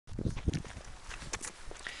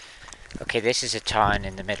Okay, this is a town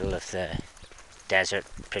in the middle of the desert,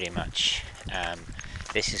 pretty much.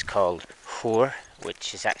 This is called Khoor,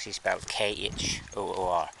 which is actually spelled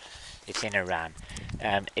Khoor. It's in Iran.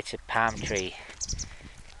 It's a palm tree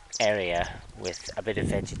area with a bit of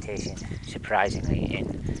vegetation, surprisingly,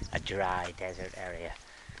 in a dry desert area.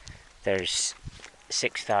 There's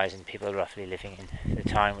 6,000 people roughly living in the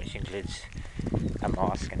town, which includes a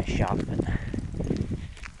mosque and a shop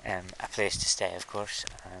and a place to stay, of course,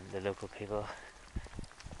 and the local people.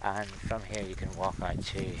 And from here you can walk out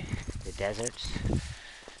to the deserts,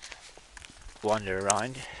 wander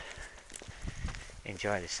around,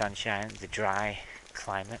 enjoy the sunshine, the dry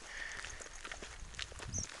climate,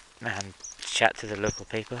 and chat to the local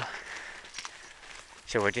people.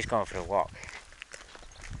 So we're just going for a walk,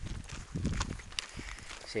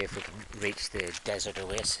 see if we can reach the desert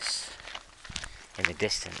oasis in the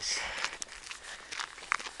distance.